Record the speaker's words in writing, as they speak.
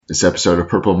This episode of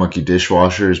Purple Monkey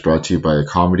Dishwasher is brought to you by the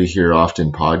Comedy Here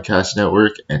Often Podcast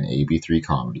Network and AB3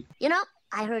 Comedy. You know,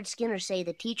 I heard Skinner say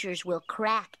the teachers will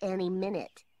crack any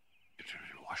minute.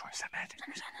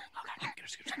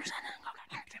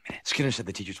 Skinner said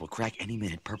the teachers will crack any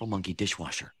minute. Purple Monkey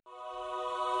Dishwasher.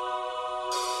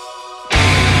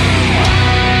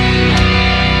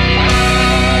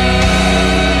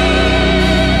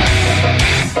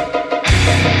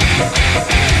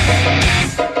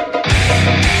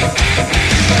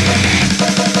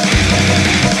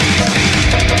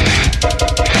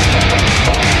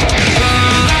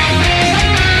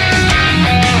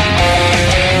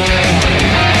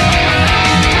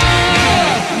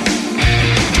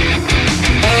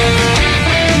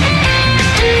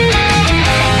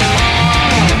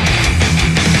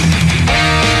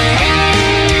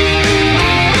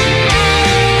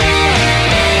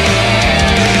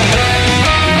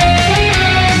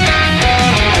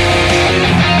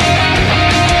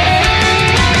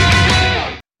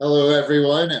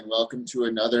 Everyone, and welcome to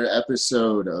another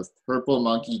episode of Purple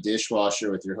Monkey Dishwasher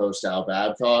with your host Al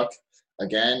Babcock.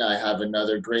 Again, I have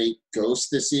another great ghost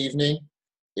this evening.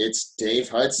 It's Dave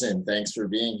Hudson. Thanks for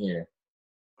being here.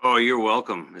 Oh, you're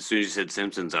welcome. As soon as you said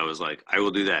Simpsons, I was like, I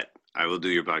will do that. I will do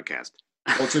your podcast.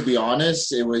 Well, to be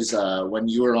honest, it was when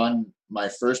you were on my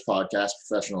first podcast,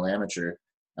 Professional Amateur,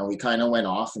 and we kind of went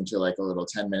off into like a little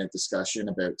 10-minute discussion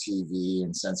about TV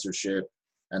and censorship.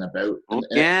 And about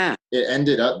it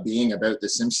ended up being about The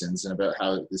Simpsons and about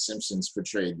how The Simpsons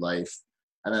portrayed life.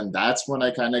 And then that's when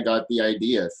I kind of got the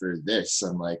idea for this.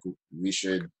 I'm like, we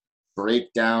should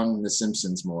break down The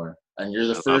Simpsons more. And you're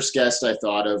the first guest I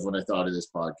thought of when I thought of this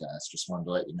podcast. Just wanted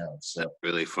to let you know. So that's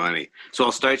really funny. So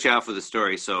I'll start you off with a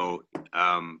story. So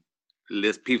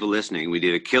people listening, we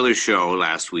did a killer show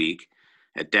last week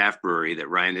at Daft Brewery that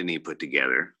Ryan Denny put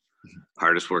together.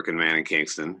 Hardest working man in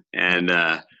Kingston. And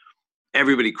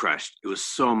everybody crushed. It was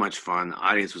so much fun. The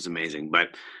audience was amazing. But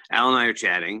Al and I are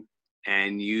chatting,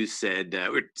 and you said,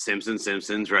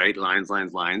 Simpsons, right? Lines.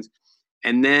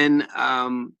 And then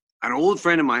an old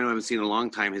friend of mine who I haven't seen in a long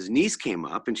time, his niece came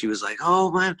up, and she was like, oh,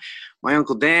 my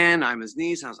Uncle Dan, I'm his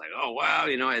niece. I was like, oh, wow.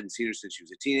 You know, I hadn't seen her since she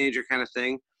was a teenager kind of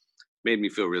thing. Made me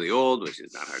feel really old, which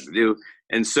is not hard to do.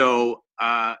 And so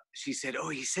she said, oh,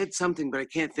 he said something, but I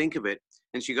can't think of it.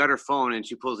 And she got her phone, and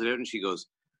she pulls it out, and she goes,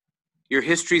 "Your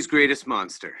history's greatest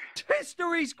monster."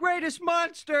 History's greatest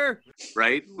monster!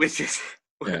 Right? Which is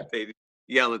what they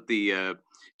yell at the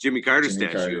Jimmy Carter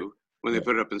statue when they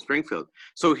put it up in Springfield.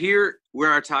 So here we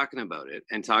are talking about it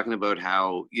and talking about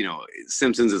how, you know,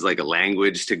 Simpsons is like a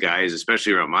language to guys,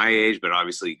 especially around my age, but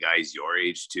obviously guys your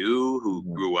age too, who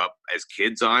grew up as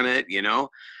kids on it, you know?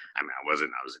 I mean, I was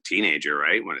a teenager,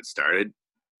 right, when it started.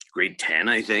 Grade 10,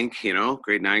 I think, you know,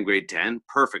 grade 9, grade 10.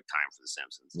 Perfect time for The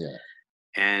Simpsons. Yeah.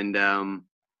 And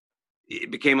it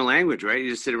became a language, right? You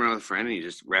just sit around with a friend and you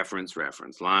just reference,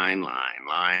 line.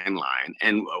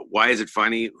 And why is it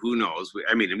funny? Who knows?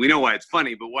 I mean, we know why it's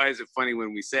funny, but why is it funny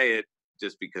when we say it?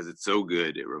 Just because it's so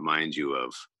good, it reminds you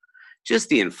of just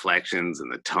the inflections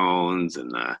and the tones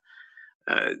and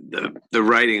the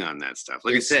writing on that stuff.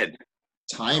 Like I said,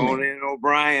 timing. Conan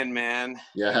O'Brien, man.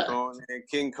 Yeah.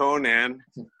 King Conan,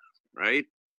 right?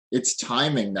 It's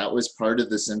timing. That was part of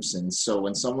The Simpsons. So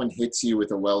when someone hits you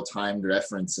with a well-timed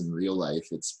reference in real life,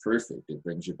 it's perfect. It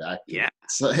brings you back.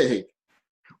 It's like,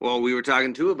 well, we were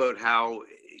talking too about how,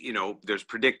 you know, there's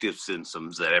predictive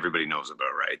systems that everybody knows about,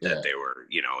 right? Yeah. That they were,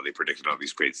 you know, they predicted all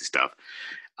these crazy stuff.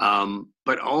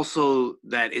 But also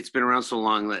that it's been around so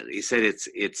long that he said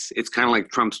it's kind of like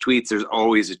Trump's tweets. There's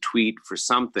always a tweet for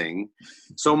something.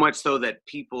 So much so that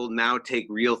people now take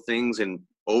real things and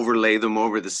overlay them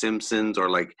over The Simpsons, or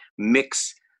like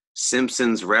mix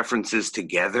Simpsons references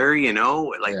together, you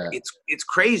know, like it's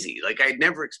crazy. Like I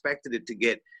never expected it to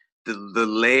get the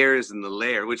layers and the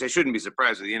layer, which I shouldn't be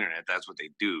surprised with the internet. That's what they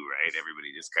do, right?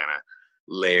 Everybody just kind of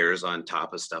layers on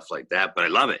top of stuff like that. But I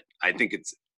love it. I think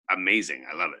it's amazing.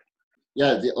 I love it.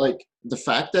 Yeah, the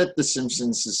fact that The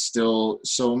Simpsons is still,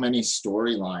 so many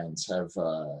storylines are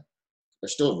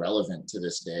still relevant to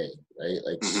this day, right?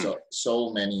 Like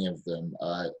so many of them.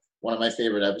 One of my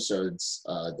favorite episodes,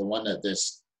 the one that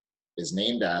this is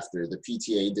named after, the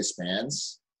PTA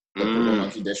disbands, the Purple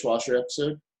Monkey Dishwasher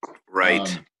episode.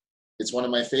 Right. It's one of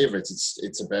my favorites.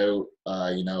 It's about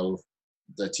you know,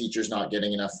 the teachers not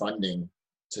getting enough funding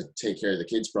to take care of the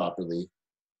kids properly.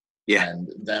 Yeah.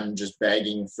 And them just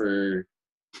begging for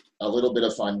a little bit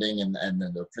of funding, and then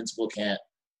the principal can't.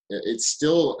 It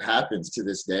still happens to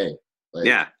this day. Like,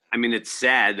 yeah. I mean, it's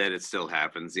sad that it still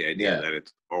happens. The idea that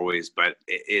it's always, but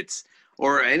it's,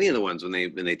 or any of the ones when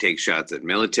they take shots at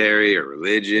military or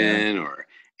religion or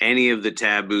any of the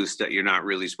taboos that you're not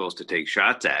really supposed to take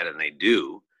shots at, and they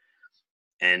do.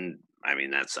 And I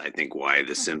mean, that's, I think, why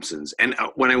The Simpsons. And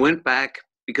when I went back,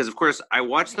 because of course I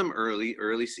watched them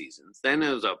early seasons, then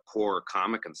it was a poor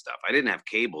comic and stuff. I didn't have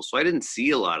cable, so I didn't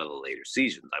see a lot of the later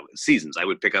seasons. I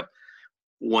would pick up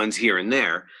ones here and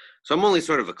there. So I'm only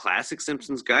sort of a classic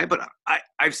Simpsons guy, but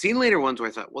I've seen later ones where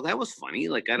I thought, well, that was funny.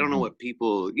 Like, I don't know what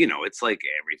people, it's like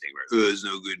everything where, it's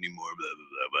no good anymore, blah, blah,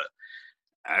 blah. But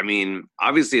I mean,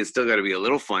 obviously it's still got to be a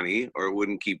little funny or it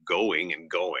wouldn't keep going and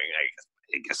going.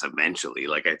 I guess eventually,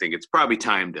 like, I think it's probably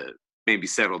time to maybe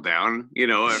settle down,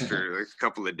 after a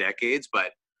couple of decades.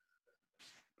 But,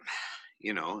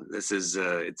 this is,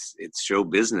 it's show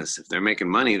business. If they're making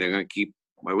money, they're going to keep,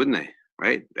 why wouldn't they?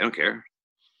 Right? They don't care.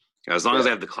 As long as I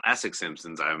have the classic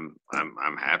Simpsons, I'm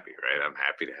happy, right? I'm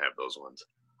happy to have those ones.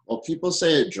 Well, people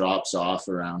say it drops off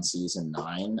around season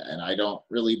 9, and I don't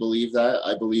really believe that.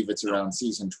 I believe it's around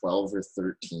season 12 or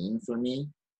 13 for me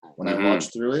when I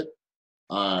watch through it,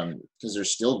 because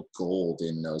there's still gold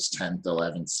in those 10th,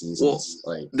 11th seasons.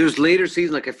 Well, there's later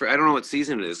seasons. Like I don't know what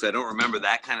season it is. I don't remember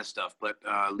that kind of stuff. But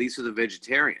Lisa the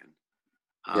Vegetarian,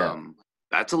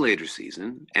 that's a later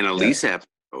season, and a Lisa episode.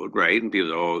 Right, and people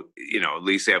go,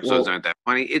 Lisa episodes aren't that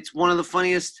funny. It's one of the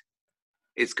funniest.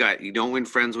 It's got You Don't Win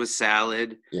Friends with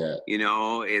Salad. Yeah,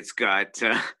 it's got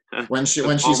when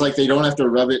she's like, they don't have to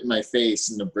rub it in my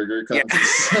face, and the burger comes.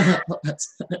 Yeah.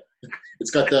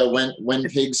 It's got the when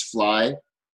pigs fly.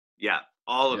 Yeah,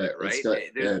 all of it, right?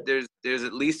 There's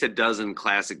at least a dozen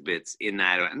classic bits in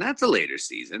that, and that's a later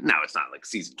season. Now it's not like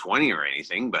season 20 or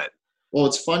anything, but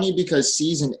it's funny because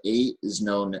season 8 is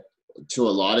known to a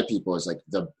lot of people is like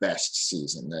the best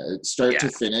season. Start to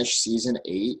finish, season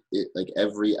 8, like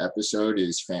every episode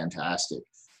is fantastic.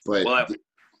 But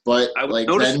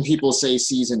then people say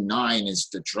season 9 is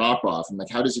the drop off. I'm like,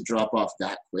 how does it drop off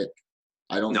that quick?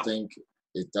 I don't think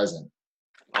it doesn't.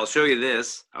 I'll show you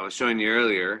this. I was showing you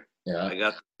earlier. Yeah. I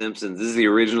got The Simpsons. This is the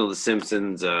original The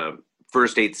Simpsons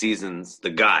first 8 seasons, the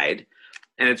guide.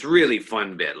 And it's really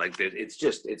fun bit. Like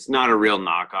it's not a real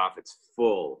knockoff. It's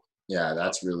full. Yeah,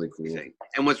 that's really cool.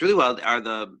 And what's really wild are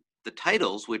the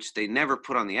titles, which they never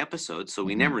put on the episode, so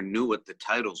we never knew what the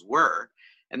titles were.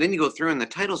 And then you go through, and the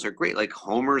titles are great, like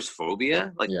Homer's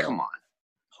Phobia. Like, come on,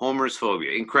 Homer's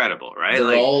Phobia, incredible, right?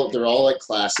 They're all like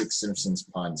classic Simpsons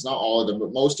puns. Not all of them,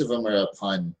 but most of them are a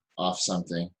pun off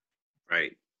something.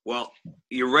 Right. Well,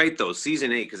 you're right though.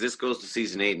 Season 8, because this goes to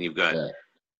season 8, and you've got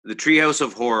the Treehouse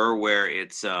of Horror, where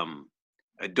it's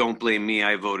Don't Blame Me,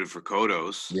 I Voted for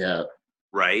Kodos. Yeah.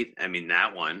 Right? I mean,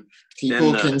 that one.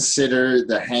 People consider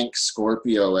the Hank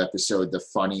Scorpio episode the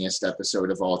funniest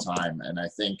episode of all time, and I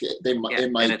think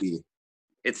it might be.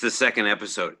 It's the second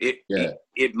episode.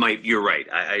 It might. You're right.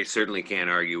 I certainly can't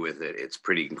argue with it. It's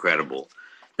pretty incredible.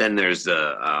 Then there's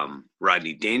the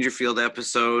Rodney Dangerfield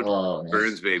episode,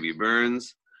 Burns Baby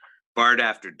Burns, Bart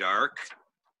After Dark,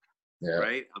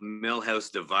 right? A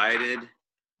Millhouse Divided,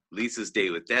 Lisa's Day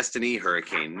with Destiny,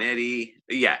 Hurricane Nettie.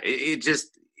 Yeah, it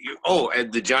just...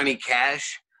 and the Johnny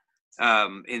Cash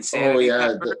Insanity.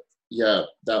 That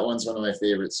one's one of my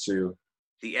favorites too.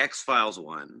 The X-Files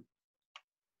one,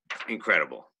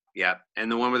 incredible. Yeah,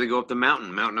 and the one where they go up the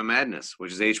Mountain of Madness,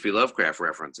 which is H.P. Lovecraft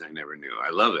reference. I never knew.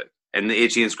 I love it. And the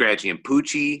Itchy and Scratchy and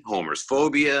Poochie, Homer's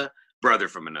Phobia, Brother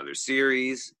from Another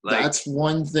Series. That's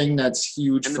one thing that's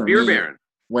huge and for the Beer me. Baron.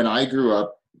 When I grew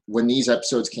up, when these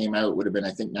episodes came out, it would have been,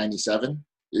 I think, 97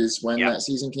 is when that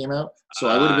season came out. So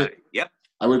I would have been.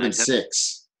 I would have been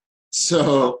 6.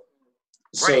 So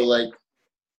like,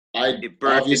 I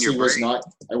obviously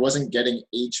I wasn't getting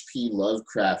H.P.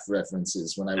 Lovecraft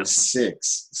references when I was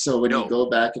 6. So when you go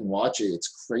back and watch it,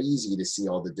 it's crazy to see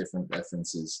all the different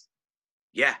references.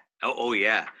 Yeah. Oh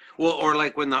yeah. Well, or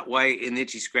like why in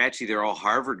Itchy Scratchy, they're all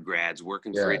Harvard grads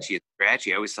working for Itchy and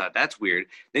Scratchy. I always thought that's weird.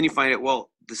 Then you find out, well,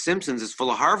 The Simpsons is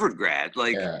full of Harvard grads.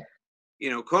 Like,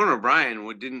 Conan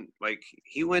O'Brien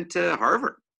he went to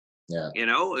Harvard. Yeah.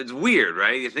 It's weird,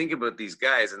 right? You think about these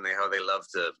guys and how they love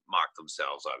to mock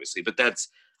themselves, obviously. But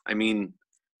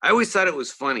I always thought it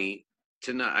was funny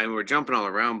we're jumping all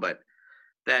around, but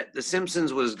that The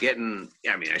Simpsons was getting,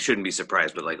 I shouldn't be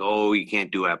surprised, but you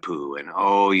can't do Apu, and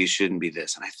you shouldn't be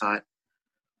this. And I thought,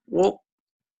 well,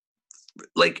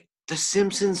 The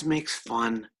Simpsons makes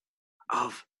fun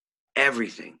of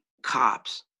everything.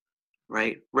 Cops,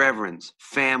 right? Reverends,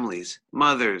 families,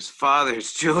 mothers,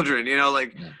 fathers, children,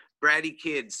 bratty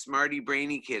kids, smarty,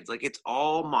 brainy kids. It's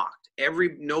all mocked.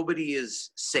 Nobody is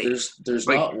safe. There's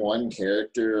not one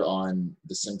character on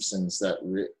The Simpsons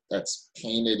that's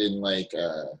painted in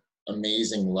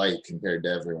amazing light compared to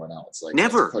everyone else.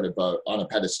 Never put about on a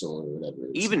pedestal or whatever.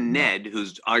 Even Ned,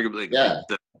 who's arguably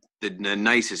the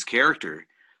nicest character,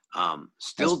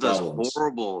 still Has does problems.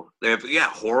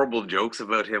 horrible jokes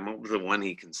about him. What was the one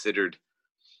he considered?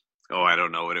 Oh, I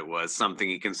don't know what it was. Something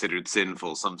he considered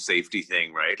sinful, some safety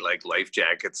thing, right? Like life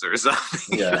jackets or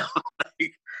something. Yeah.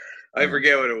 Like, I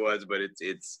forget what it was, but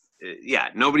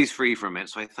nobody's free from it.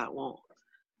 So I thought, well,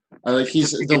 I like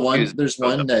he's the one. There's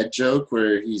one Okay. Ned joke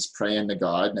where he's praying to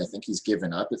God, and I think he's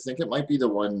given up. I think it might be the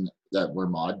one where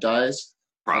Maud dies.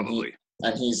 Probably.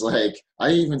 And he's like, I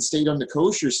even stayed on the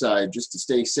kosher side just to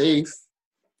stay safe.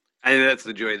 I think that's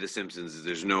the joy of The Simpsons. Is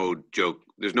there's no joke.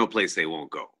 There's no place they won't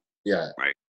go. Yeah.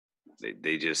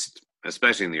 They just,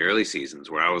 especially in the early seasons,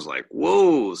 where I was like,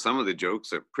 whoa, some of the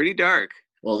jokes are pretty dark.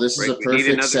 Well, this is Right? a We need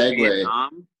perfect another segue.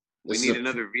 Vietnam. We This is need a-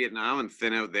 another Vietnam and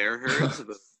thin out their herds.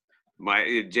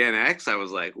 My Gen X, I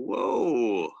was like,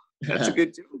 whoa, that's a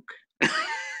good joke.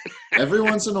 Every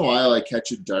once in a while, I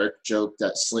catch a dark joke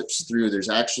that slips through. There's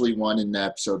actually one in the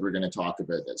episode we're going to talk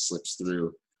about that slips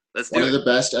through. Let's One do of it. the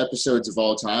best episodes of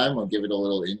all time. I'll give it a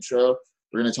little intro.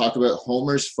 We're going to talk about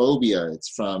Homer's Phobia. It's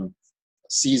from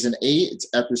season 8. It's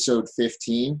episode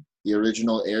 15. The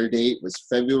original air date was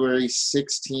February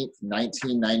 16th,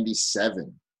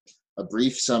 1997. A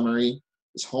brief summary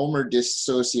is Homer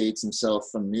disassociates himself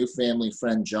from new family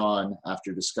friend John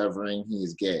after discovering he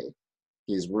is gay.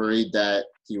 He is worried that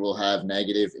he will have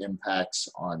negative impacts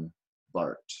on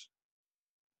Bart.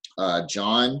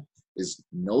 John is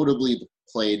notably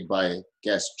played by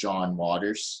guest John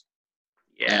Waters.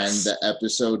 Yes. And the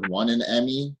episode won an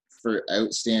Emmy for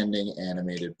Outstanding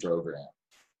Animated Program.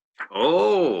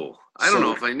 Oh, I don't So-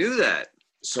 know if I knew that.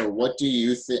 So what do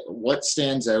you think? What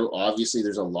stands out? Obviously,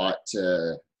 there's a lot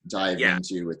to dive Yeah.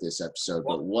 into with this episode,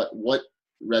 Well- but what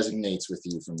resonates with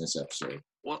you from this episode?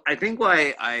 Well, I think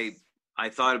why I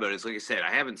thought about it is, like I said,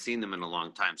 I haven't seen them in a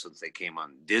long time since they came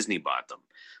on. Disney bought them.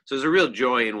 So there's a real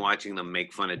joy in watching them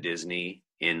make fun of Disney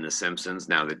in The Simpsons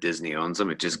now that Disney owns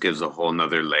them. It just gives a whole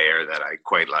nother layer that I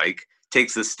quite like.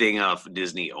 Takes the sting off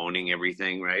Disney owning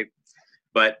everything, right?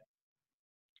 But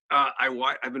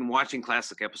I've been watching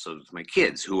classic episodes with my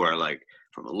kids who are like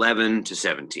from 11 to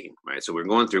 17, right? So we're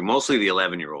going through mostly the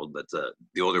 11-year-old, but the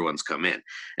older ones come in.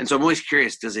 And so I'm always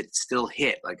curious, does it still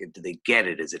hit? Like, do they get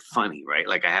it? Is it funny, right?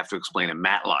 Like, I have to explain a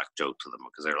Matlock joke to them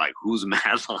because they're like, who's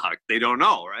Matlock? They don't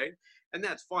know, right? And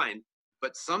that's fine.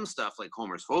 But some stuff like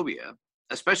Homer's Phobia,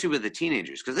 especially with the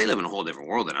teenagers, because they live in a whole different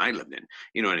world than I lived in.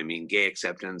 You know what I mean? Gay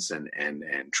acceptance and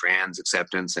trans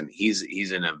acceptance. And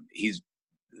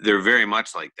they're very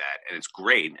much like that. And it's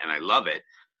great. And I love it.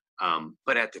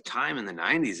 But at the time in the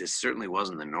 90s, it certainly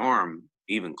wasn't the norm,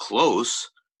 even close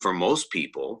for most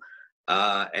people.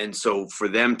 And so for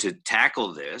them to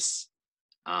tackle this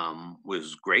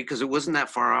was great because it wasn't that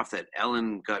far off that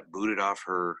Ellen got booted off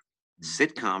her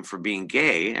sitcom for being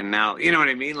gay. And now, you know what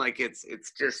I mean? Like, it's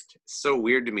just so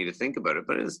weird to me to think about it,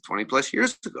 but it's 20 plus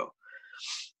years ago.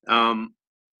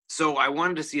 So I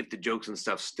wanted to see if the jokes and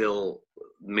stuff still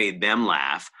made them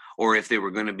laugh, or if they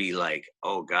were going to be like,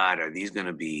 oh God, are these going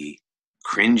to be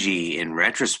cringy in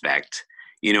retrospect?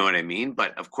 You know what I mean?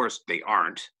 But of course they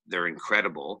aren't. They're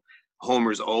incredible.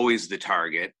 Homer's always the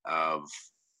target of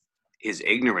his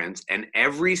ignorance, and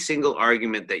every single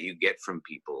argument that you get from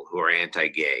people who are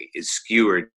anti-gay is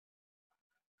skewered,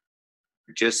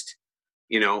 just,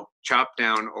 chopped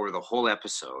down over the whole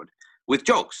episode with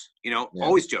jokes, Yeah.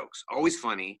 always jokes, always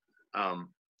funny. And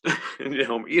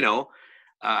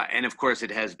of course it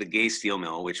has the gay steel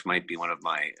mill, which might be one of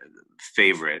my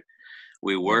favorite.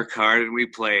 We work hard and we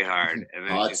play hard. And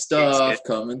then Hot stuff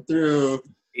coming through.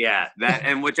 Yeah, that,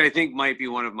 and which I think might be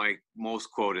one of my most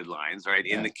quoted lines, right?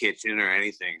 In the kitchen or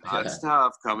anything. Hot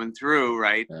stuff coming through,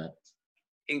 right? Yeah.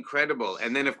 Incredible.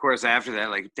 And then, of course, after that,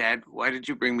 like, Dad, why did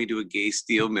you bring me to a gay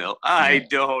steel mill? I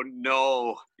don't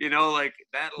know. Like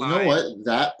that line. You know what?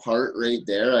 That part right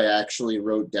there, I actually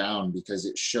wrote down because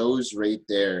it shows right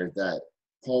there that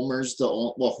Homer's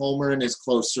Homer and his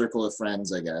close circle of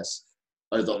friends, I guess,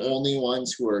 are the only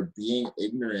ones who are being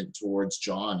ignorant towards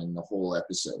John in the whole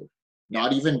episode.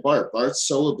 Not even Bart. Bart's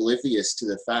so oblivious to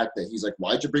the fact that he's like,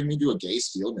 why'd you bring me to a gay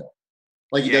steel mill?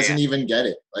 Like, he doesn't even get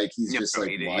it. Like, he's just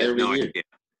like, why are we here? Idea.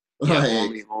 Like,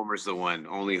 only Homer's the one.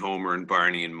 Only Homer and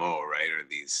Barney and Moe, right, are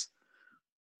these.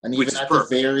 and which even is at perfect.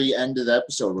 the very end of the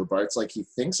episode where Bart's like, he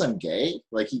thinks I'm gay?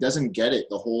 Like, he doesn't get it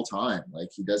the whole time. Like,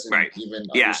 he doesn't even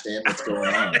understand what's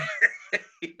going on.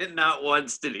 Not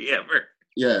once did he ever.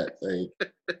 Yeah, like...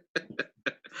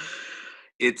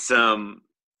 It's,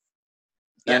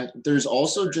 And there's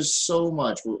also just so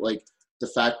much, like, the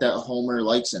fact that Homer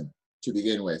likes him to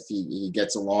begin with. He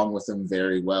gets along with him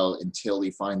very well until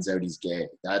he finds out he's gay.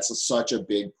 That's such a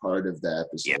big part of the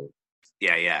episode.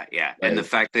 Yeah. And the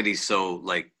fact that he's so,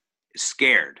 like,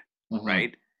 scared,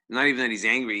 right? Not even that he's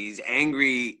angry. He's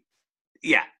angry.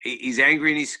 Yeah, he's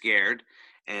angry and he's scared.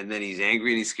 And then he's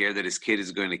angry and he's scared that his kid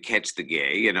is going to catch the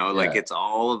gay, like it's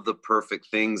all of the perfect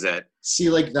things that see,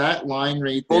 like that line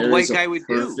right old there white is guy would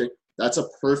do. That's a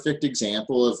perfect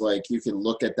example of like, you can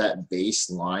look at that base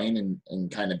line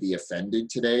and kind of be offended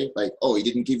today. Like, oh, he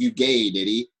didn't give you gay, did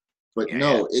he? But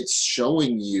it's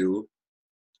showing you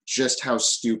just how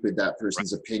stupid that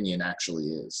person's opinion actually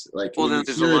is. Like, when you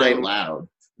hear it out loud,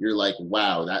 you're like,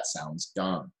 wow, that sounds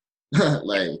dumb.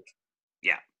 Like,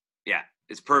 yeah,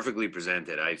 it's perfectly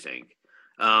presented, I think.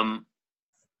 The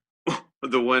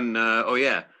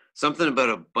one, something about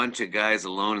a bunch of guys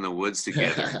alone in the woods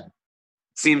together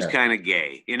seems kind of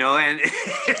gay, and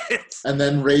and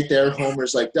then right there,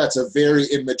 Homer's like, that's a very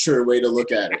immature way to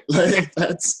look at it. Like,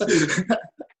 that's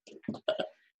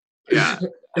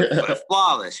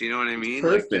flawless. You know what I mean?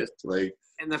 Perfect. Like,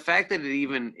 and the fact that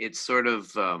it's sort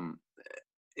of,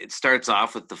 it starts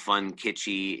off with the fun,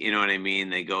 kitschy. You know what I mean?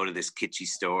 They go to this kitschy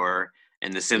store,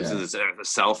 and the Simpsons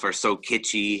itself are so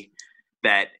kitschy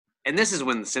that. And this is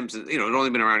when the Simpsons, it had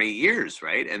only been around 8 years,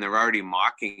 right? And they're already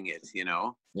mocking it,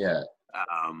 Yeah.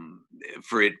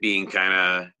 For it being kind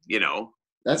of,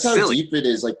 that's how silly. deep it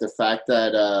is. Like the fact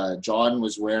that John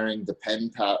was wearing the Pin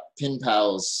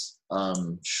Pals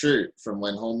shirt from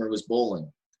when Homer was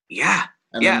bowling. Yeah.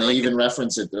 And then they even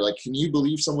reference it. They're like, can you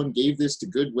believe someone gave this to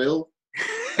Goodwill?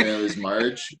 And it was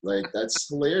Marge. Like, that's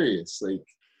hilarious. Like,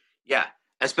 yeah.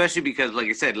 Especially because, like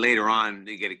I said, later on,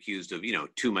 they get accused of,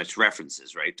 too much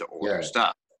references, right, to older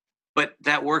stuff. But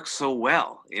that works so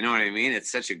well. You know what I mean?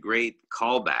 It's such a great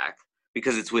callback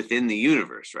because it's within the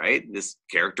universe, right? This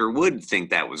character would think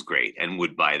that was great and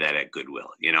would buy that at Goodwill,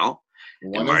 And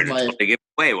Marge would totally give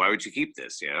it away. Why would you keep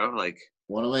this, Like,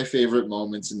 one of my favorite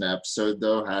moments in the episode,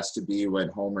 though, has to be when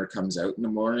Homer comes out in the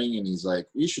morning and he's like,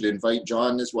 we should invite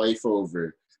John and his wife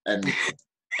over.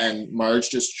 And Marge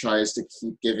just tries to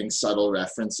keep giving subtle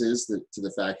references to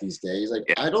the fact he's gay. He's like,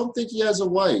 I don't think he has a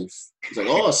wife. He's like,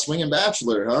 oh, a swinging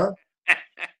bachelor, huh?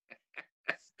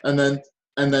 And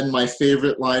then my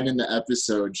favorite line in the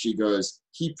episode, she goes,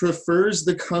 he prefers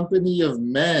the company of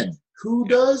men. Who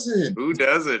doesn't? Who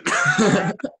doesn't?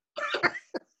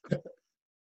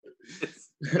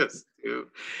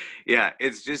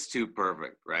 It's just too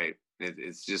perfect, right?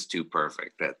 It's just too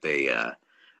perfect that they...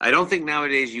 I don't think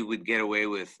nowadays you would get away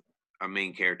with a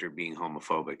main character being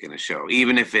homophobic in a show,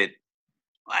 even if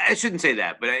I shouldn't say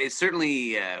that, but it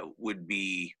certainly would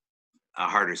be a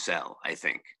harder sell, I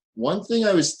think. One thing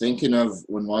I was thinking of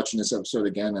when watching this episode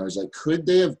again, I was like, could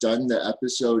they have done the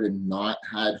episode and not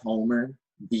had Homer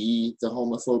be the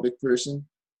homophobic person?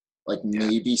 Like,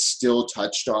 maybe still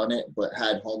touched on it, but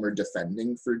had Homer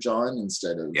defending for John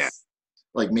instead of...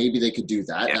 Like, maybe they could do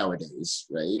that nowadays,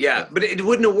 right? Yeah, but it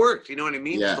wouldn't have worked. You know what I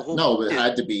mean? Yeah, but it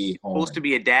had to be Homer. Supposed to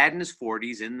be a dad in his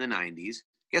 40s in the 90s.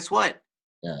 Guess what?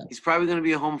 Yeah. He's probably going to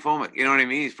be a homophobic. You know what I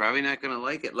mean? He's probably not going to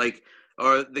like it. Like,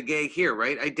 or the gay here,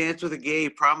 right? I danced with a gay.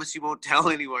 Promise you won't tell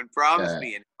anyone. Promise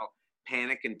me. And how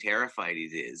panicked and terrified he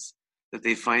is that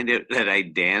they find out that I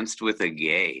danced with a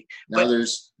gay. Now, but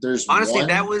there's honestly,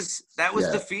 that was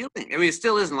the feeling. I mean, it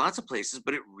still is in lots of places,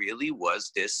 but it really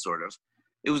was this sort of...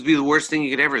 It would be the worst thing you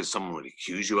could ever. Someone would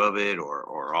accuse you of it,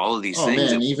 or all of these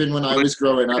things. Oh man! Even when I was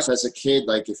growing up as a kid,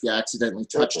 like if you accidentally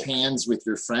touched hands with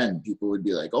your friend, people would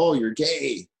be like, "Oh, you're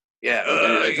gay." Yeah.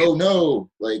 Like, oh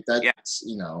no! Like that's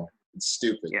it's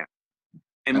stupid. Yeah.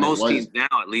 And most teens now,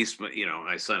 at least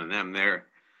my son and them,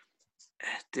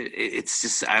 it's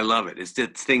just I love it. It's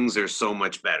that things are so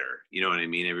much better. You know what I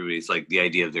mean? Everybody's like the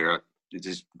idea of they're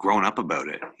just grown up about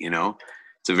it.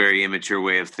 It's a very immature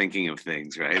way of thinking of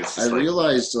things, right? I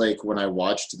realized, like, when I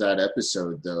watched that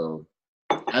episode, though,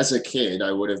 as a kid,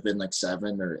 I would have been like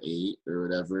 7 or 8 or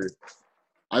whatever.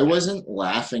 I wasn't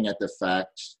laughing at the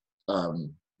fact,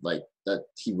 like, that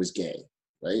he was gay,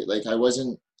 right? Like, I was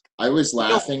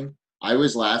laughing. I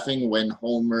was laughing when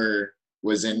Homer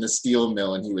was in the steel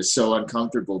mill and he was so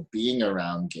uncomfortable being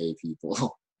around gay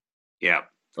people. Yeah.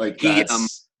 Like,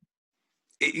 that's...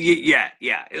 Yeah.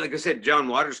 Like I said, John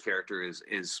Waters' character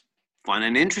is fun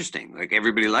and interesting. Like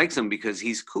everybody likes him because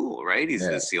he's cool, right? He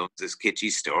owns this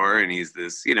kitschy store, and he's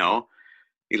this, he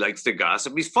likes to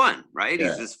gossip. He's fun, right? Yeah.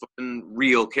 He's this fun,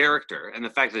 real character. And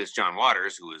the fact that it's John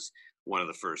Waters, who was one of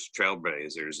the first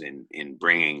trailblazers in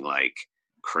bringing like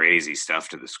crazy stuff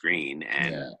to the screen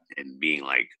and being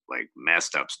like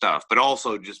messed up stuff, but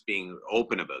also just being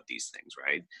open about these things,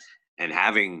 right? And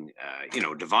having,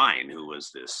 Divine, who was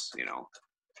this,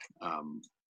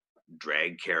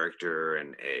 drag character,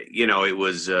 and it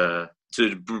was to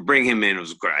bring him in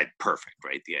was great, perfect,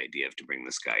 right? The idea of to bring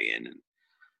this guy in,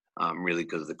 and really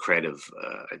because of the cred of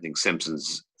I think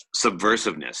Simpsons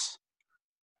subversiveness,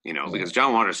 because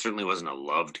John Waters certainly wasn't a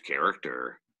loved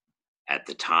character at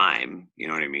the time. You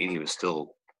know what I mean? He was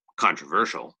still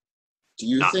controversial,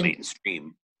 not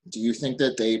mainstream. Do you think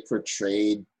that they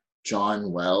portrayed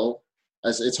John well?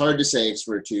 As it's hard to say because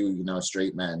we're two,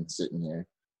 straight men sitting here.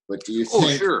 But do you think? Oh,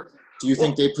 sure. Do you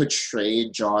think they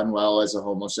portrayed John well as a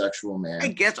homosexual man? I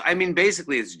guess. I mean,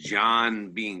 basically, it's John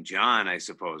being John, I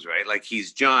suppose, right? Like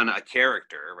he's John, a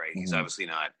character, right? He's obviously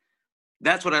not.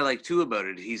 That's what I like too about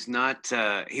it. He's not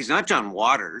John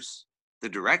Waters, the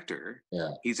director. Yeah.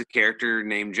 He's a character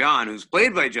named John, who's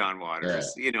played by John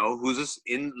Waters. Yeah. Who's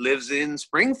lives in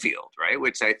Springfield, right?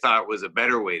 Which I thought was a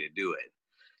better way to do it.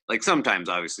 Like sometimes,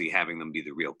 obviously, having them be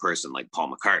the real person, like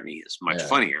Paul McCartney, is much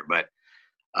funnier. But,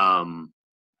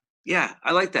 yeah,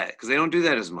 I like that because they don't do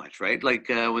that as much, right? Like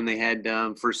when they had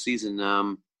first season,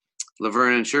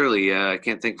 Laverne and Shirley. I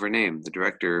can't think of her name. The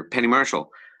director, Penny Marshall,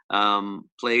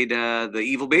 played the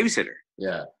evil babysitter.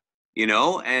 Yeah.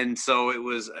 And so it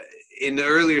was in the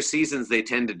earlier seasons. They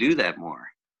tend to do that more.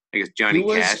 I guess Johnny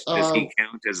Cash, does he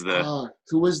count as the?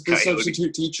 Who was the coyote?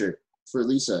 Substitute teacher for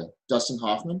Lisa? Dustin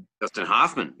Hoffman. Dustin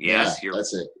Hoffman. Yes,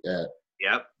 that's it.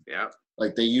 Yeah. Yep.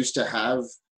 Like they used to have.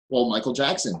 Well, Michael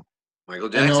Jackson. Michael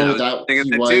Jackson. I know that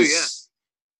he was. Too, yeah.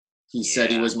 He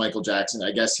said he was Michael Jackson.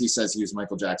 I guess he says he was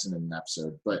Michael Jackson in an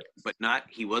episode, but not.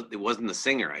 He was. It wasn't the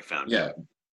singer. I found. Yeah.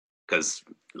 Because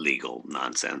legal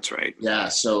nonsense, right? Yeah.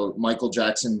 So Michael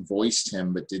Jackson voiced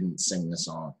him, but didn't sing the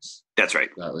songs. That's right.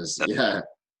 That's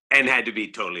and had to be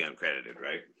totally uncredited,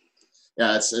 right?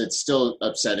 Yeah, it's still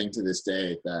upsetting to this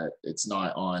day that it's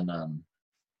not on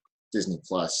Disney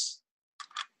Plus.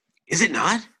 Is it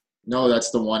not? No, that's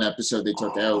the one episode they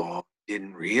took out.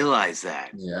 Didn't realize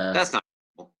that. Yeah. That's not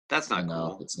cool. That's not cool.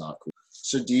 cool. It's not cool.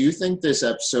 So do you think this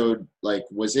episode, like,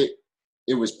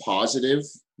 it was positive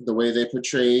the way they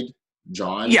portrayed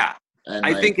John? Yeah. And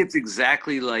I think it's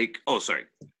exactly like, oh, sorry.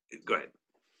 Go ahead.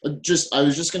 I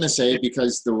was just going to say,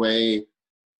 because the way,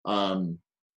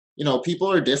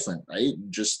 people are different, right?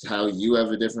 Just how you have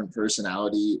a different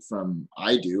personality from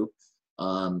I do.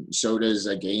 So does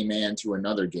a gay man to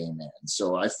another gay man.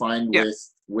 So I find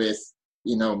with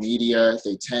media,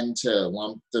 they tend to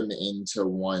lump them into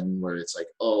one where it's like,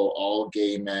 oh, all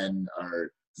gay men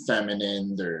are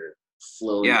feminine, they're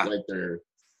floaty, like they're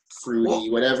fruity,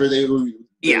 whatever the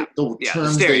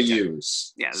terms they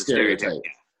use. Yeah, the stereotype.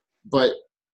 Yeah. But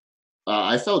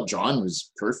I felt John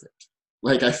was perfect.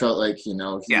 Like I felt like he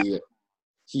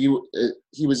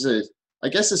was I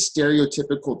guess a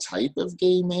stereotypical type of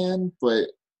gay man, but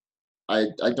I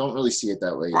don't really see it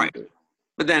that way either.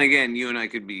 But then again, you and I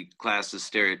could be classed as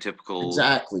stereotypical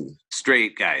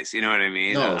straight guys. You know what I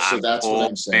mean? No, so that's what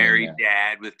I'm saying. Married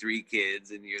dad with 3 kids,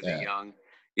 and you're the young,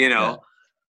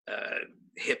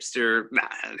 hipster. Nah,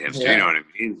 hipster. You know what I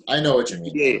mean? I know what you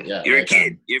mean. Yeah, you're a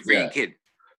kid. You're a free kid.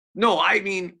 No, I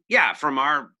mean, from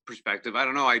our perspective, I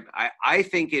don't know. I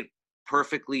think it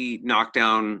perfectly knocked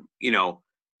down.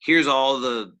 Here's all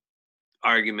the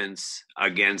arguments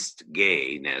against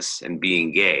gayness and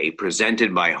being gay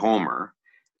presented by Homer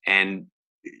and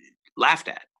laughed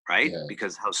at, right? Yeah.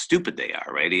 Because how stupid they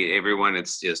are, right? Everyone,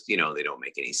 it's just, they don't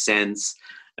make any sense.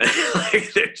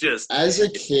 Like they're just. As a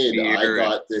kid,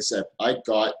 I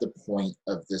got the point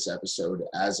of this episode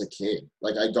as a kid.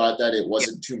 Like I got that it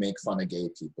wasn't to make fun of gay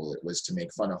people. It was to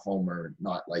make fun of Homer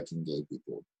not liking gay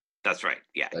people. That's right.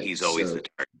 Yeah. Like, he's always the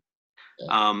target.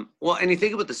 Yeah. Well, and you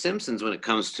think about The Simpsons when it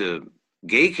comes to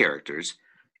gay characters,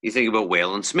 you think about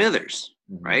Waylon Smithers,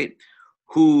 right?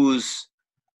 Who's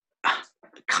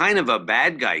kind of a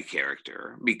bad guy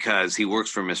character because he works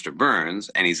for Mr. Burns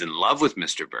and he's in love with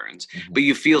Mr. Burns, but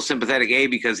you feel sympathetic,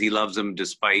 because he loves him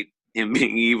despite him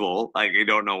being evil. Like, you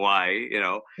don't know why,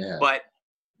 but,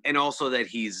 and also that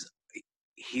he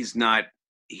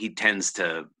tends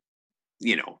to,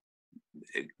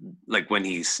 like when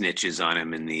he snitches on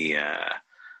him in the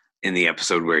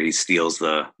episode where he steals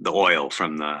the oil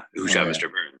from the Who Shot Mr.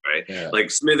 Burns, right? Yeah. Like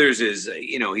Smithers is,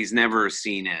 he's never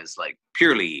seen as like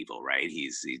purely evil, right? He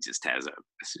just has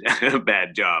a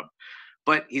bad job,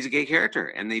 but he's a gay character,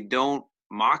 and they don't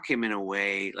mock him in a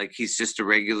way like he's just a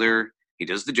regular. He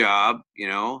does the job,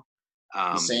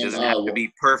 doesn't have to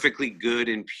be perfectly good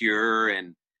and pure,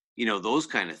 and those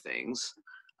kind of things.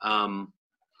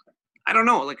 I don't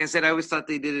know. Like I said, I always thought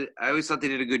they did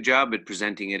a good job at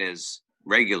presenting it as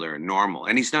regular and normal.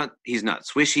 And he's not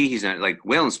swishy. He's not like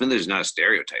Waylon Smithers is not a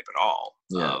stereotype at all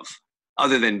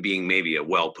other than being maybe a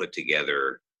well put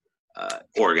together,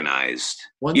 organized.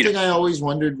 One thing I always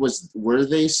wondered was, were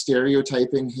they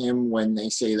stereotyping him when they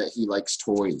say that he likes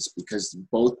toys? Because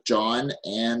both John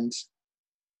and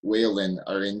Whalen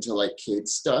are into like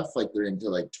kids stuff, like they're into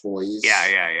like toys.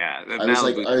 Yeah. I was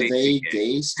like, are they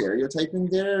gay stereotyping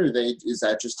there? Or is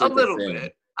that just like a little thing?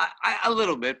 bit? A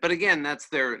little bit, but again, that's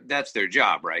their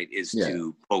job, right? Is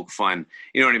to poke fun.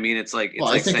 You know what I mean? It's like,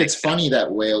 I think it's funny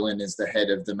that Whalen is the head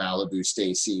of the Malibu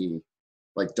Stacy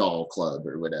like doll club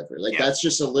or whatever. Like that's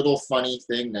just a little funny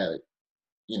thing that,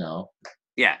 you know.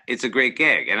 Yeah, it's a great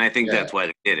gag, and I think that's why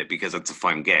they did it, because it's a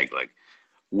fun gag. Like,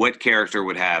 what character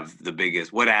would have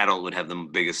what adult would have the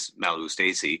biggest Malibu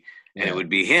Stacy? And it would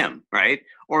be him, right?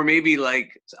 Or maybe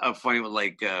like a funny one,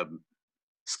 like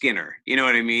Skinner. You know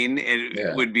what I mean?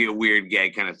 It would be a weird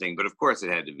gag kind of thing, but of course it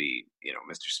had to be, you know,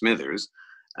 Mr. Smithers.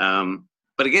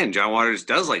 But again, John Waters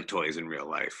does like toys in real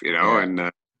life, you know, and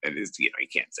it is, you know, you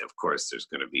can't say, of course, there's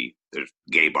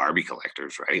gay Barbie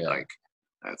collectors, right? Like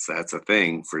that's a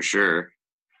thing for sure.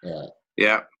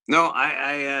 Yeah. No,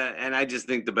 I just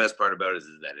think the best part about it is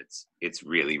that it's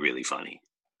really, really funny.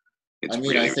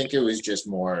 I think it was just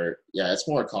more, it's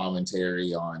more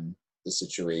commentary on the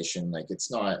situation. Like, it's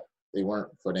not, they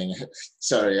weren't putting,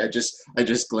 sorry, I just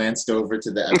glanced over to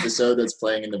the episode that's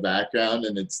playing in the background,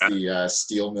 and it's the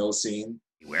steel mill scene.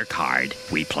 We work hard,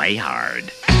 we play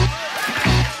hard.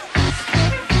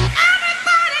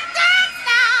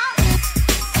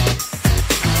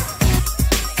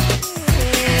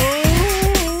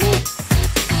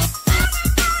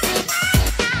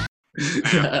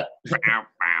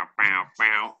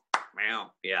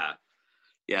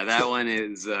 Yeah, that one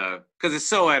is because it's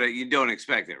so you don't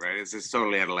expect it, right? It's just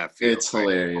totally out of left field. It's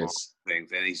hilarious. Things,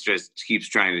 and he just keeps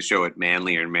trying to show it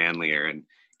manlier and manlier, and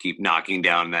keep knocking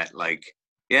down that, like,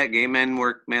 gay men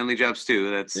work manly jobs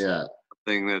too. That's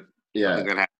thing that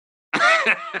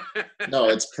No,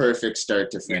 it's perfect start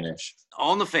to finish.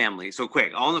 All in the Family. So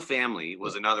quick, All in the Family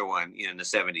was another one in the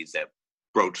 70s that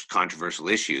broached controversial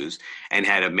issues and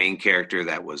had a main character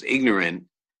that was ignorant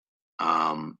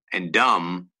and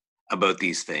dumb about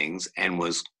these things and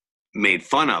was made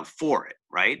fun of for it,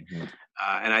 right? Mm-hmm.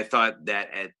 And I thought that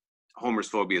Homer's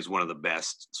Phobia is one of the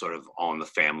best sort of All in the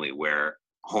Family, where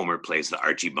Homer plays the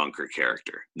Archie Bunker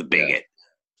character, the bigot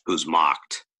who's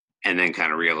mocked, and then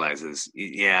kind of realizes,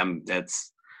 I'm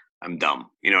dumb.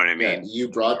 You know what I mean? Yeah, you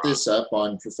brought this up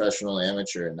on Professional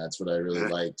Amateur, and that's what I really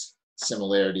liked.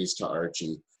 Similarities to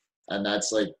Archie. And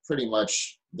that's like pretty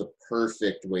much the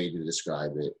perfect way to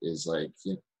describe it, is like,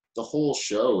 the whole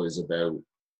show is about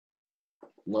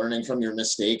learning from your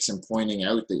mistakes and pointing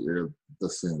out that you're a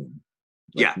buffoon.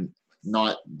 Like,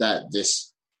 not that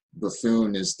this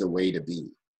buffoon is the way to be.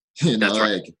 You know,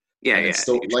 right.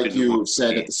 So, like you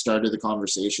said at the start of the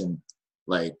conversation,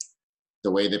 like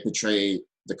the way they portray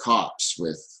the cops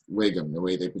with Wiggum, the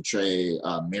way they portray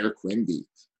Mayor Quimby.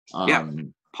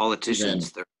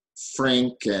 Politicians.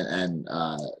 Frank and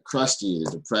Krusty, the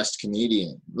depressed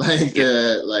comedian,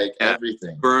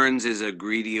 everything. Burns is a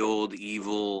greedy old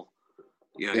evil,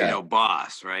 you know,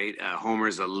 boss, right?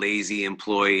 Homer's a lazy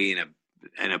employee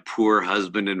and a poor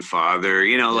husband and father.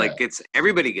 You know, like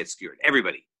everybody gets skewered.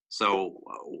 Everybody. So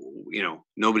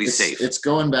nobody's safe. It's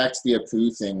going back to the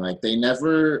Apu thing. Like they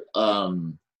never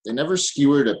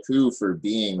skewered Apu for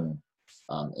being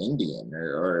Indian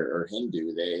or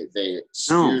Hindu. They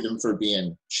skewered him for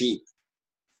being cheap,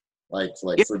 like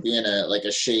for being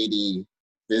a shady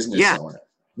business owner.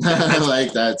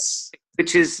 Like that's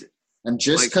which is. And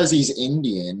just because he's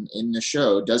Indian in the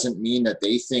show doesn't mean that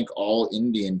they think all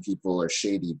Indian people are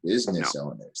shady business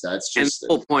owners. That's just the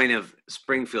whole point of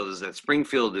Springfield is that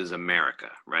Springfield is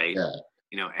America, right? Yeah.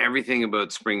 You know, everything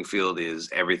about Springfield is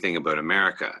everything about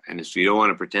America. And if you don't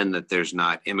want to pretend that there's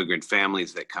not immigrant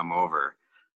families that come over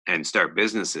and start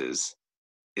businesses,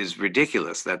 is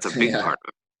ridiculous. That's a big part of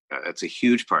it. That's a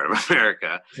huge part of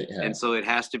America. Yeah. And so it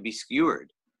has to be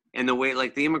skewered. And the way,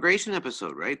 like the immigration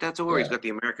episode, right? That's where he's got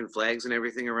the American flags and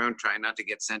everything around, trying not to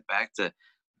get sent back to.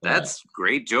 That's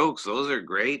great jokes. Those are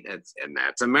great. And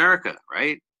that's America,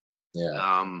 right? Yeah.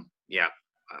 I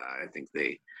think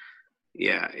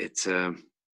it's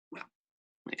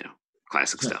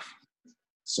classic stuff.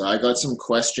 So I got some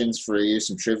questions for you,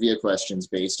 some trivia questions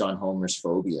based on Homer's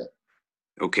Phobia.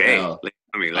 Okay, lay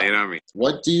it on me.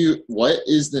 What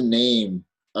is the name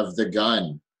of the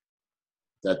gun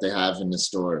that they have in the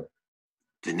store?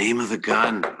 The name of the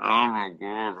gun? Oh my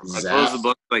god! Zap. I close the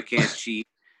book so I can't cheat.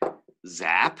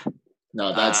 Zap?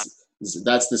 No, that's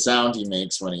the sound he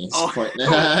makes when he's pointing.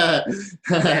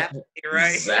 Zap, you're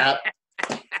right. Zap.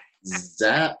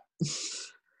 Zap.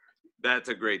 That's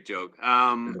a great joke.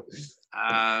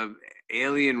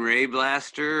 Alien Ray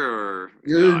Blaster, or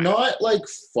you're not like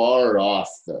far off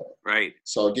though. Right.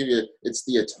 So I'll give you. It's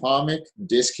the atomic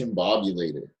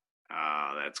discombobulator.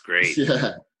 Oh, that's great.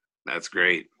 Yeah. That's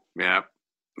great. Yeah.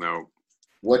 No.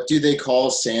 What do they call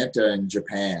Santa in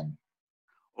Japan?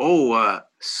 Oh,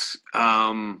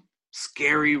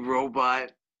 scary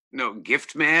robot. No,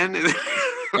 gift man.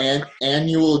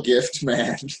 Annual gift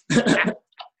man.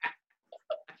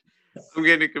 I'm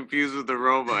getting confused with the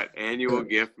robot. Annual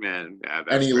gift man. Yeah,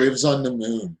 And he great. lives on the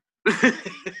moon.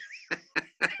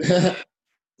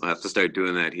 I'll have to start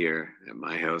doing that here at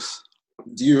my house.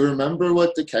 Do you remember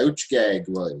what the couch gag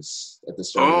was at the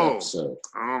start of the episode?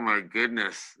 Oh my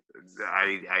goodness.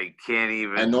 I can't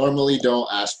even. I normally don't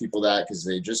ask people that because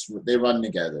they run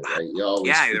together, right? You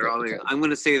always they're all forget there. the I'm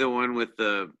gonna say the one with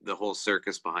the whole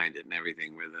circus behind it and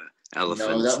everything, where the elephants.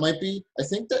 No, that might be. I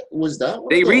think that was that one.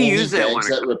 They of the only reused that gags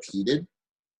one. that repeated.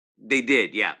 They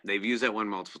did, yeah. They've used that one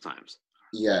multiple times.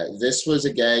 Yeah, this was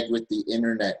a gag with the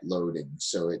internet loading,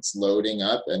 so it's loading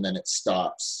up and then it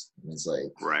stops. And it's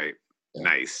like, right, yeah.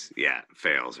 Nice, yeah.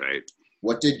 Fails, right?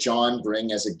 What did John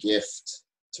bring as a gift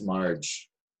to Marge?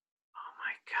 Oh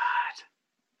my god,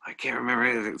 I can't remember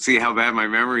anything. See how bad my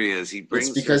memory is. He brings.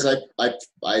 It's because I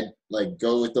like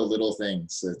go with the little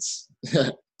things. It's.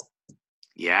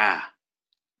 Yeah,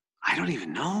 I don't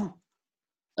even know.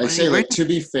 I say, like, to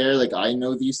be fair, like, I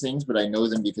know these things, but I know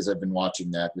them because I've been watching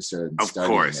the episode and of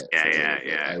studying course, it.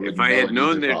 Yeah. If wouldn't I know had it known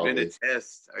either, there'd probably. been a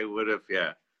test, I would have.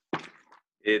 Yeah.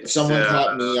 If someone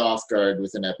caught me off guard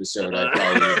with an episode, I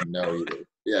probably wouldn't know either.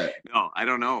 Yeah. No, I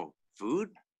don't know. Food?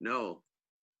 No.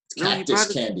 It's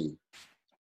cactus candy.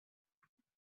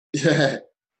 Yeah.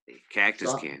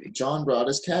 Cactus candy. John brought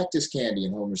us cactus candy,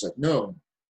 and Homer's like, no.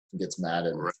 He gets mad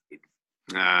at him. Right.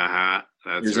 Uh-huh.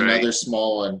 That's Here's right. another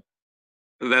small one.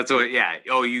 That's what, yeah.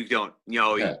 Oh, you don't.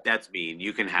 No, Yeah. That's mean.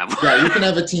 You can have one. Yeah, you can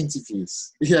have a teensy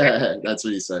piece. Yeah, that's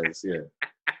what he says. Yeah.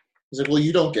 He's like, well,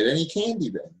 you don't get any candy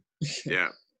then. Yeah.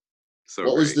 So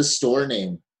what was the store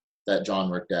name that John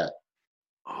worked at?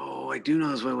 Oh, I do know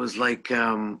this one was like,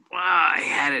 I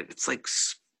had it. It's like,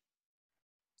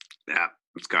 yeah,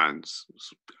 it's gone.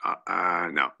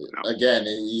 No. Again,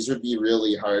 these would be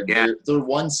really hard. Yeah. They're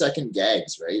 1 second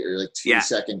gags, right? Or like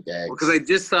 2-second gags. Because I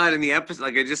just saw it in the episode.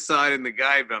 Like I just saw it in the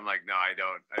guide, but I'm like, no, I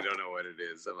don't know what it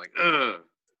is. I'm like, ugh.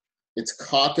 It's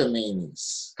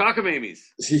cockamamie's.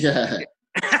 Cockamamie's. Yeah.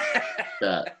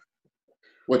 Yeah.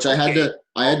 Which I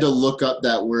had to look up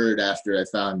that word after I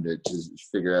found it to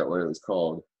figure out what it was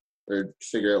called or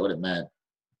figure out what it meant.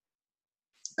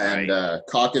 And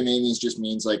cockamamie's just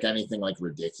means like anything like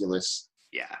ridiculous.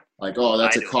 Yeah. Like, oh,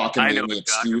 that's a cockamamie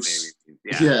excuse.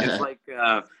 Yeah.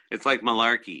 It's like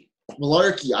malarkey.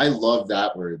 Malarkey. I love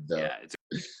that word though. Yeah.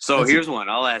 So here's one.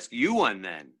 I'll ask you one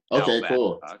then. Okay,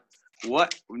 cool.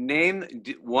 Name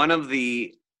one of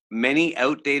the many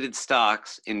outdated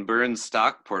stocks in Burns'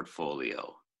 stock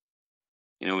portfolio.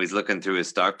 You know, he's looking through his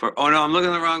stock oh no, I'm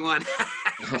looking at the wrong one.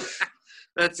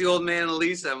 That's the old man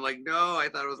Elisa. I'm like, no, I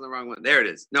thought it was the wrong one. There it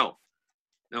is. No,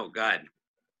 God.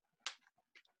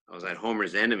 I was at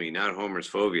Homer's enemy, not Homer's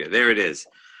phobia. There it is.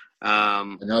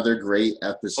 Another great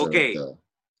episode. Okay. Though.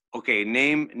 Okay.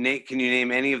 Can you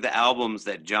name any of the albums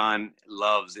that John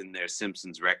loves in their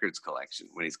Simpsons records collection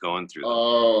when he's going through them?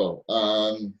 Oh,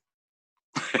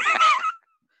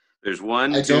 There's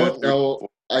one. I don't know.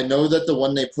 I know that the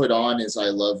one they put on is "I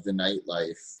Love the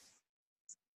Nightlife."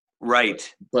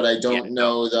 Right. But I don't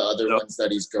know the other ones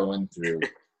that he's going through.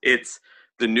 It's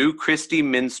the New Christie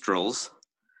Minstrels,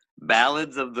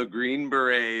 Ballads of the Green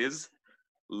Berets,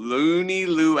 Looney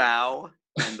Luau,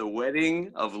 and The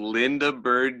Wedding of Linda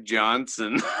Bird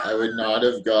Johnson. I would not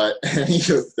have got any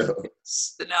of those.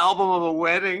 It's an album of a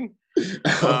wedding.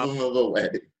 Album of a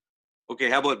wedding. Okay,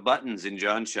 how about buttons in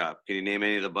John's shop? Can you name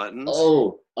any of the buttons?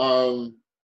 Oh,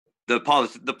 the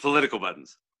political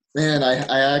buttons. Man,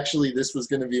 I actually, this was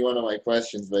going to be one of my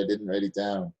questions, but I didn't write it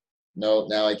down. No,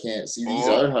 now I can't. See, these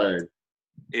are hard.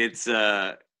 It's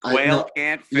Quail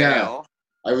Can't Fail. Yeah,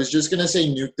 I was just going to say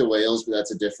Nuke the Whales, but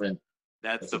that's a different.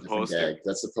 That's the poster. Gag.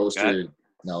 That's the poster.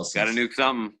 Nelson. Got to nuke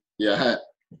something. Yeah.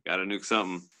 Got to nuke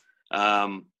something.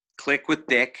 Click with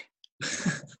Dick.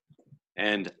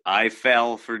 And I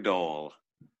Fell for Dole.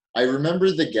 I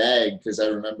remember the gag because I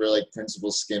remember like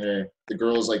Principal Skinner. The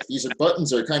girl's like, these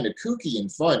buttons are kind of kooky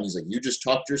and fun. He's like, you just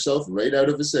talked yourself right out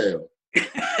of a sale.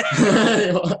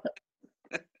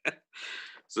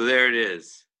 So there it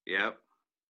is. Yep.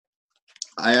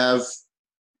 I have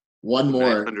one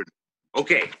more.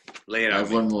 Okay, lay it out. I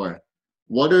have one more.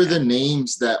 What are the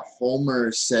names that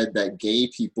Homer said that gay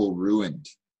people ruined?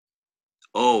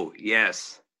 Oh,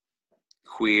 yes.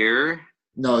 Queer.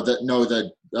 No,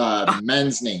 the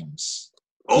men's names.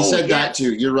 Oh, he said that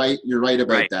too. You're right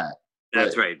about that.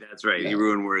 That's right. Yeah. He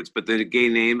ruined words. But the gay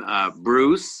name,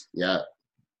 Bruce. Yeah.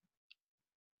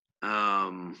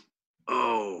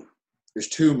 Oh. There's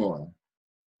two more.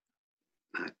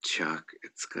 not Chuck.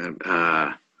 It's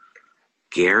got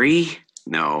Gary.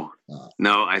 No,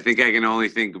 I think I can only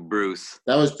think of Bruce.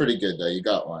 That was pretty good though. You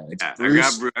got one. It's Yeah, Bruce. I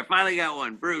got Bruce. I finally got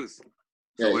one, Bruce.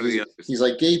 So Yeah, what are the others? he's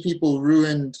like, gay people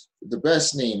ruined the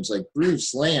best names like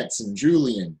Bruce, Lance, and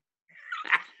Julian.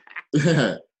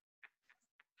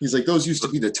 He's like, those used to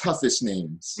be the toughest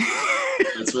names.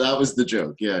 That was the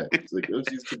joke. Yeah, it's like those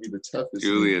used to be the toughest.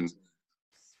 Julian. Names.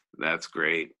 That's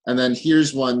great. And then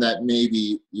here's one that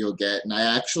maybe you'll get, and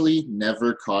I actually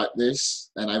never caught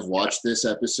this, and I've watched this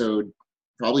episode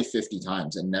probably 50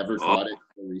 times and never caught it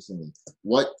until recently.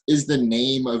 What is the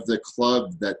name of the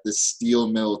club that the steel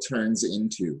mill turns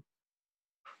into?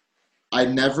 I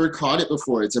never caught it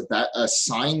before. It's a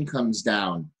sign comes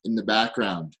down in the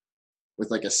background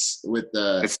with like It's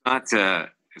not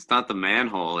the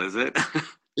manhole, is it?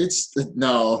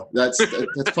 No, that's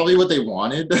probably what they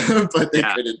wanted, but they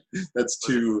couldn't. That's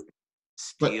too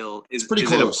steel. It's pretty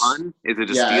close. close. Is it a pun? Is it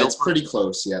a yeah, steel it's pun? pretty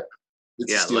close. Yeah,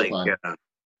 it's a steel pun.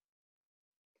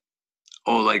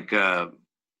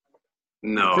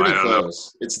 No, pretty I don't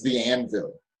close. It's the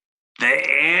anvil. The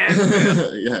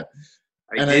anvil. Yeah.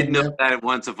 I did know that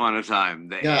once upon a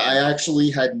time. I actually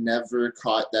had never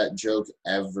caught that joke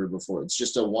ever before. It's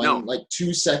just a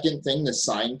 2 second thing. The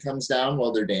sign comes down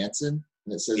while they're dancing,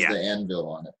 and it says the anvil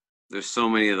on it. There's so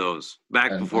many of those.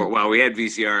 Before, we had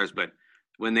VCRs, but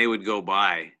when they would go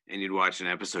by and you'd watch an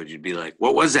episode, you'd be like,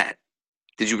 what was that?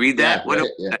 Did you read that?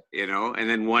 Yeah, right, you know, and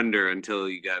then wonder until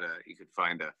you could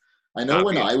find a. I know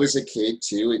when I was a kid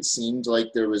too, it seemed like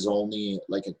there was only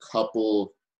like a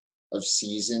couple of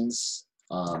seasons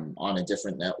on a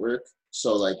different network.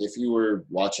 So like if you were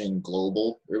watching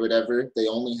Global or whatever, they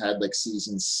only had like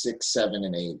seasons 6, 7,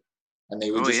 and 8, and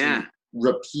they would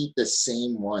repeat the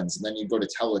same ones. And then you go to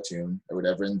Teletoon or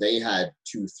whatever, and they had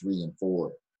 2, 3, and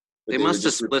 4. They must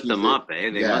have split them up, eh?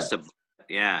 They must have.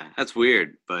 Yeah, that's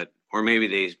weird, or maybe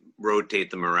they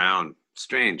rotate them around.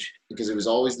 Strange. Because it was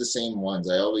always the same ones.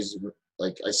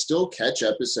 I still catch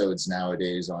episodes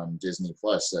nowadays on Disney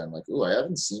Plus, and I'm like, oh, I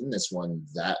haven't seen this one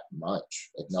that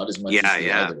much. Like, not as much as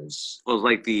the others. Well,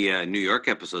 like the New York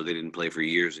episode they didn't play for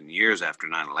years and years after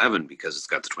 9/11 because it's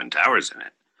got the Twin Towers in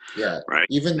it. Yeah. Right.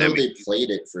 Even though they played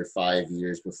it for 5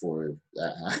 years before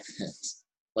that happened.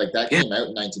 Like, that came out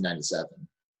in 1997.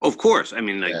 Of course. I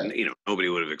mean, nobody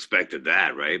would have expected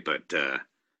that, right? But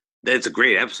it's a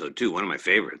great episode, too. One of my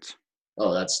favorites.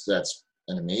 Oh, that's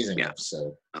an amazing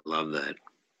episode. I love that.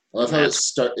 I love how it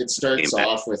starts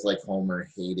off with like Homer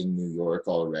hating New York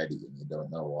already, and you don't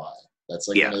know why. That's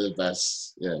like one of the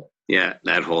best. Yeah. Yeah,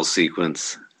 that whole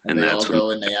sequence, and they all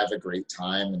go and they have a great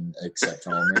time, and except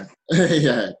Homer.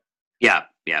 Yeah. Yeah,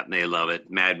 they love it.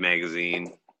 Mad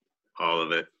Magazine, all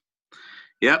of it.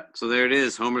 Yep. So there it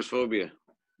is. Homer's Phobia,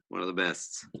 one of the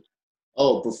best.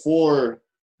 Oh, before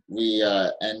we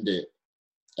end it,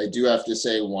 I do have to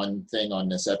say one thing on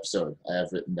this episode I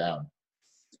have written down.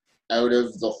 Out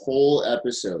of the whole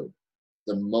episode,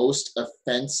 the most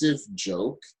offensive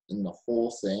joke in the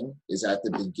whole thing is at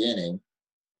the beginning,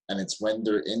 and it's when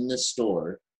they're in the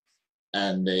store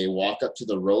and they walk up to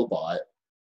the robot,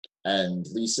 and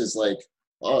Lisa's like,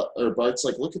 or Bart's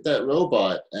like, look at that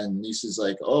robot, and Lisa's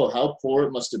like, oh, how poor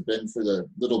it must have been for the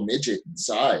little midget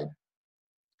inside.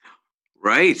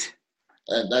 Right.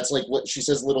 And that's like what she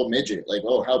says, little midget. Like,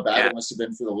 oh, how bad it must have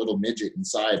been for the little midget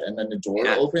inside. And then the door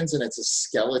opens, and it's a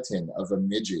skeleton of a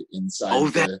midget inside. Oh,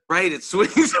 that's right. It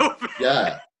swings open.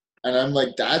 Yeah. And I'm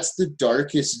like, that's the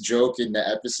darkest joke in the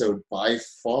episode by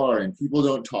far, and people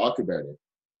don't talk about it.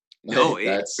 Like, no,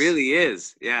 it really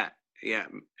is. Yeah. Yeah.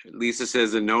 Lisa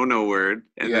says a no word,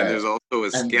 and then there's also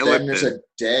a skeleton. And then there's a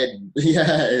dead.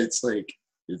 Yeah, it's like,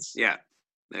 Yeah,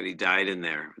 that he died in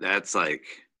there. That's like,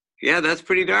 that's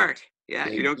pretty dark. Yeah,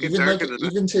 you don't get darker than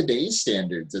that. Even today's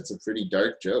standards, it's a pretty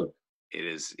dark joke. It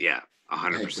is,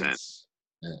 100%.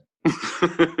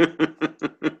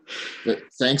 But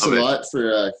thanks a lot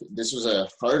for this was a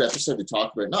hard episode to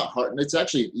talk about. Not hard, it's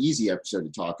actually an easy episode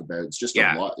to talk about. It's just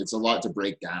a lot. It's a lot to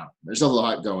break down. There's a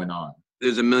lot going on.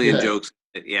 There's a million jokes.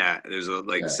 Yeah, there's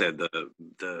I said,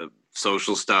 the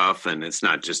social stuff, and it's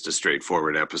not just a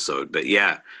straightforward episode. But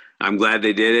I'm glad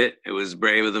they did it. It was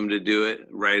brave of them to do it,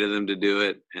 right of them to do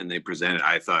it, and they presented,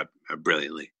 I thought,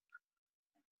 brilliantly.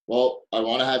 Well, I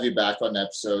want to have you back on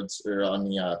episodes or on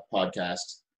the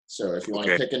podcast. So if you want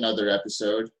to pick another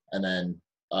episode, and then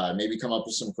maybe come up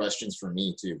with some questions for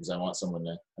me too, because I want someone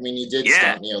to. I mean, you did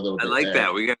stump me a little bit. I like there.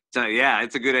 that. We got.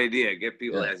 It's a good idea. Get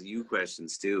people to ask you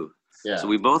questions too. Yeah. So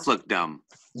we both look dumb.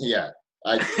 Yeah,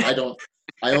 I don't.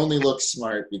 I only look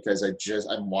smart because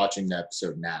I'm watching the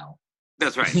episode now.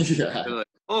 That's right. Yeah. Like,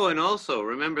 oh, and also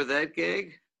remember that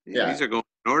gag? Yeah. These are going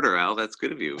in order, Al. That's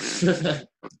good of you. Man.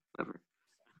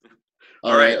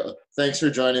 All right. Thanks for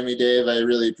joining me, Dave. I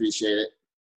really appreciate it.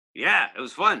 Yeah, it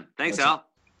was fun. Thanks, Al.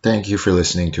 Thank you for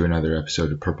listening to another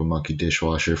episode of Purple Monkey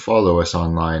Dishwasher. Follow us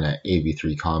online at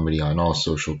AV3 Comedy on all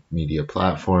social media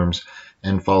platforms,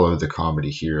 and follow the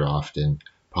Comedy Here Often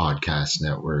podcast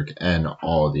network and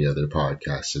all the other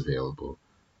podcasts available.